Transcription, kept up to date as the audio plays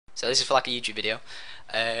So this is for like a YouTube video.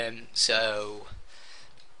 I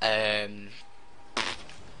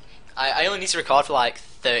only need to record for like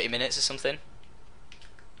 30 minutes or something.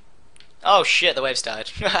 Oh shit, the waves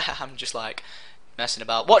died. I'm just like messing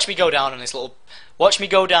about. Watch me go down on this little. Watch me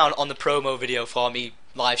go down on the promo video for me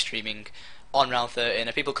live streaming on round 30. And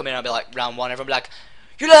if people come in, I'll be like round 1. Everyone will be like,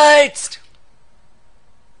 "You late!"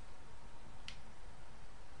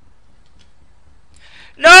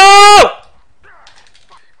 No!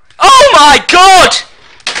 Oh my god!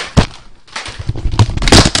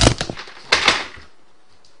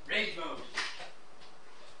 Rage mode.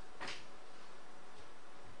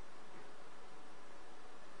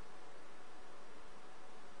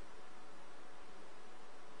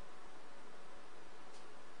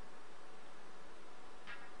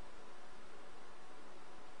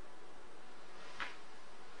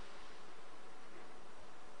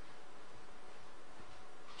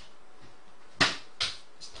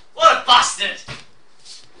 What a bastard!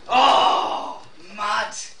 Oh,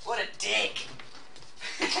 mad! What a dick!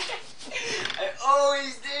 I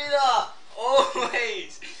always do that!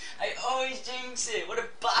 Always! I always jinx it! What a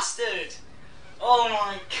bastard! Oh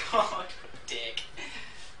my god, what a dick!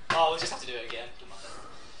 Oh, we'll just have to do it again.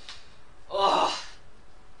 Oh!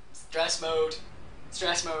 Stress mode.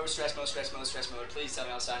 Stress mode, stress mode, stress mode, stress mode. Please tell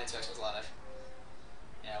me I was signed into Xbox Live.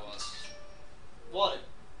 Yeah, I was. What a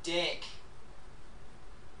dick.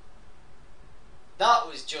 That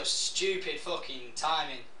was just stupid fucking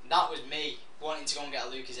timing. That was me wanting to go and get a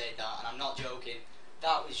Lucozade that, and I'm not joking.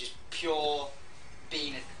 That was just pure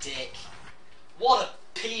being a dick. What a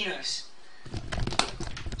penis.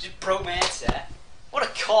 Just broke my headset. What a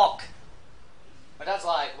cock. My dad's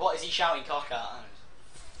like, what is he shouting cock at? And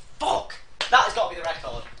fuck! That has got to be the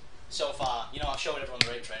record so far. You know, I've showed everyone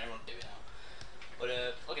the rape train, everyone do it now. But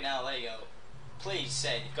fucking hell, there you go. Please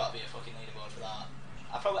say you've got to be a fucking leaderboard for that.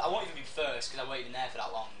 I won't even be first because I won't even there for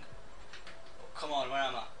that long. Oh, come on, where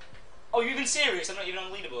am I? Oh, you're even serious? I'm not even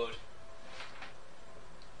on the leaderboard.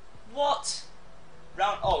 What?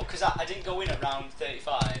 Round? Oh, because I didn't go in at round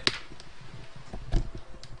 35.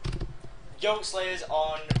 Yoke Slayer's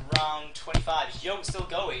on round 25. Is Yoke still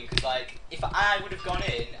going? Because like, if I would have gone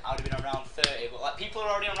in, I would have been on round 30. But like, people are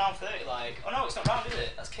already on round 30. Like, oh no, it's not round, is it?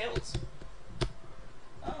 That's kills.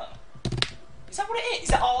 Oh, is that what it is? Is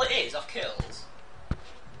that all it is? Off kills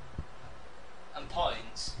and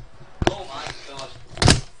points? Oh my god.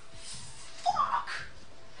 Fuck!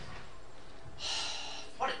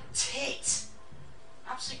 What a tit!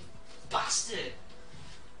 Absolute bastard!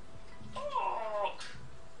 Fuck!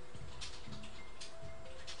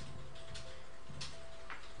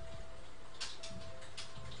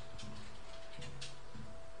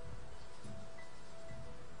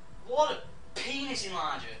 What a penis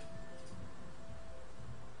enlarger!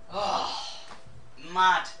 Oh,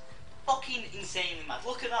 mad. Fucking insanely mad.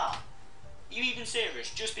 Look at that. Are you even serious?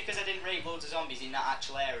 Just because I didn't rape loads of zombies in that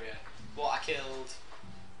actual area. What I killed.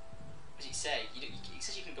 What does it say? It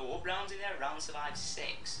says you can go up rounds in there. Round survive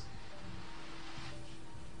 6.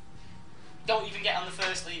 Don't even get on the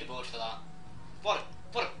first leaderboard for that. What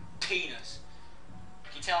a penis.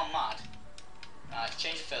 Can you tell I'm mad? Right,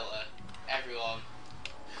 change the filter. Everyone.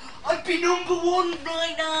 I'd be number 1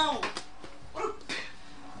 right now. What a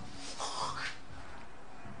fuck.